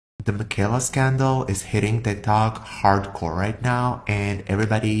The Mikayla scandal is hitting TikTok hardcore right now, and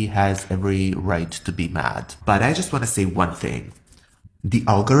everybody has every right to be mad. But I just want to say one thing. The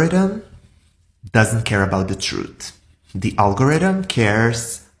algorithm doesn't care about the truth. The algorithm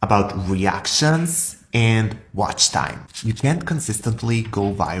cares about reactions and watch time. You can't consistently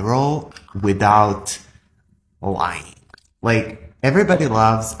go viral without lying. Like, everybody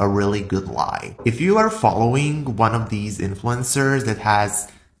loves a really good lie. If you are following one of these influencers that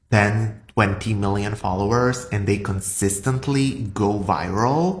has 10, 20 million followers and they consistently go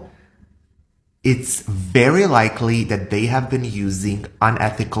viral, it's very likely that they have been using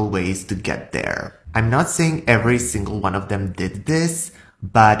unethical ways to get there. I'm not saying every single one of them did this,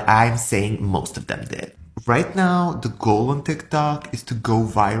 but I'm saying most of them did. Right now, the goal on TikTok is to go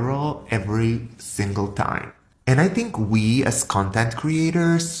viral every single time. And I think we as content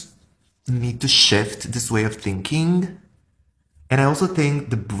creators need to shift this way of thinking. And I also think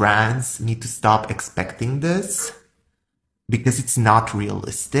the brands need to stop expecting this because it's not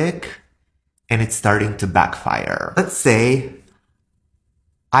realistic and it's starting to backfire. Let's say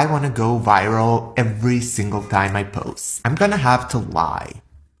I want to go viral every single time I post. I'm gonna have to lie,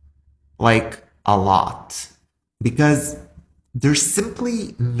 like a lot, because there's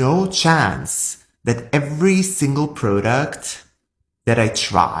simply no chance that every single product that I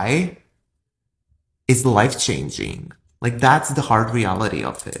try is life-changing. Like, that's the hard reality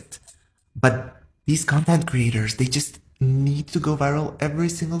of it. But these content creators, they just need to go viral every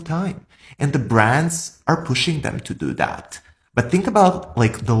single time. And the brands are pushing them to do that. But think about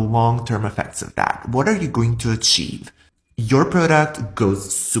like the long-term effects of that. What are you going to achieve? Your product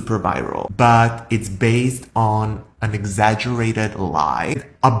goes super viral, but it's based on an exaggerated lie.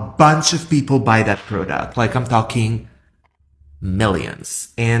 A bunch of people buy that product. Like, I'm talking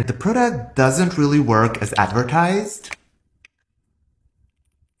millions. And the product doesn't really work as advertised.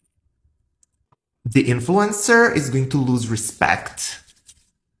 The influencer is going to lose respect.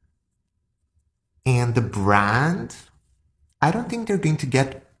 And the brand, I don't think they're going to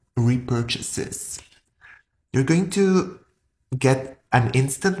get repurchases. You're going to get an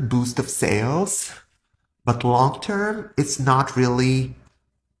instant boost of sales, but long term, it's not really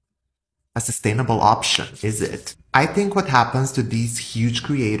a sustainable option, is it? I think what happens to these huge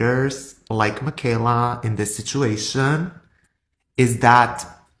creators like Mikayla in this situation is that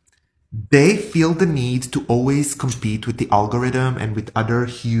they feel the need to always compete with the algorithm and with other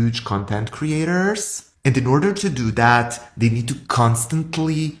huge content creators. And in order to do that, they need to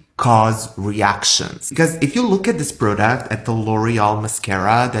constantly cause reactions. Because if you look at this product, at the L'Oreal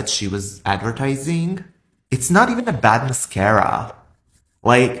mascara that she was advertising, it's not even a bad mascara.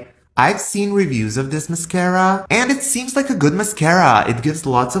 Like, I've seen reviews of this mascara and it seems like a good mascara. It gives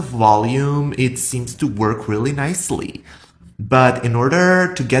lots of volume. It seems to work really nicely. But in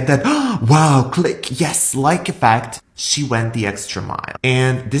order to get that, wow, click, yes, like effect, she went the extra mile.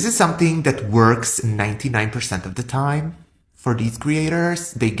 And this is something that works 99% of the time for these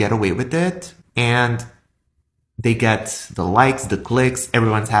creators. They get away with it and they get the likes, the clicks,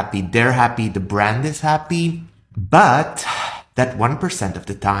 everyone's happy, they're happy, the brand is happy. But that 1% of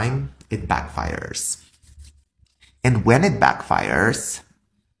the time, it backfires. And when it backfires,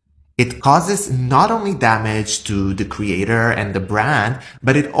 it causes not only damage to the creator and the brand,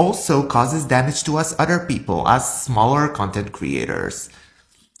 but it also causes damage to us other people, us smaller content creators.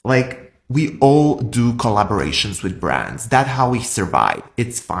 Like, we all do collaborations with brands. That's how we survive.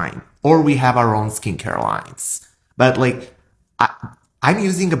 It's fine. Or we have our own skincare lines. But like, I'm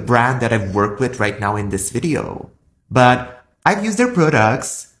using a brand that I've worked with right now in this video. But I've used their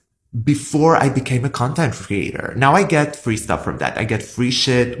products before I became a content creator. Now I get free stuff from that. I get free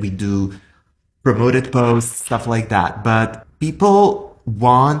shit. We do promoted posts, stuff like that. But people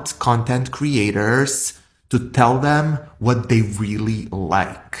want content creators to tell them what they really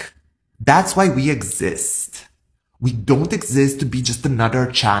like. That's why we exist. We don't exist to be just another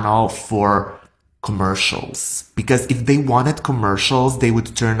channel for commercials. Because if they wanted commercials, they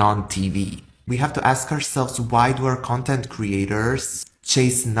would turn on TV. We have to ask ourselves, why do our content creators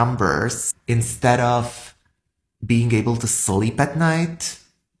chase numbers instead of being able to sleep at night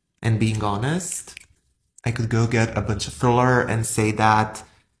and being honest? I could go get a bunch of filler and say that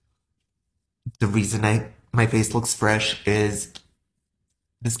the reason my face looks fresh is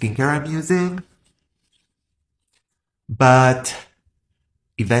the skincare I'm using. But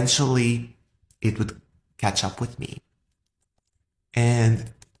eventually it would catch up with me.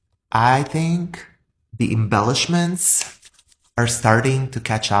 And I think the embellishments are starting to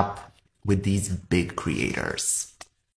catch up with these big creators.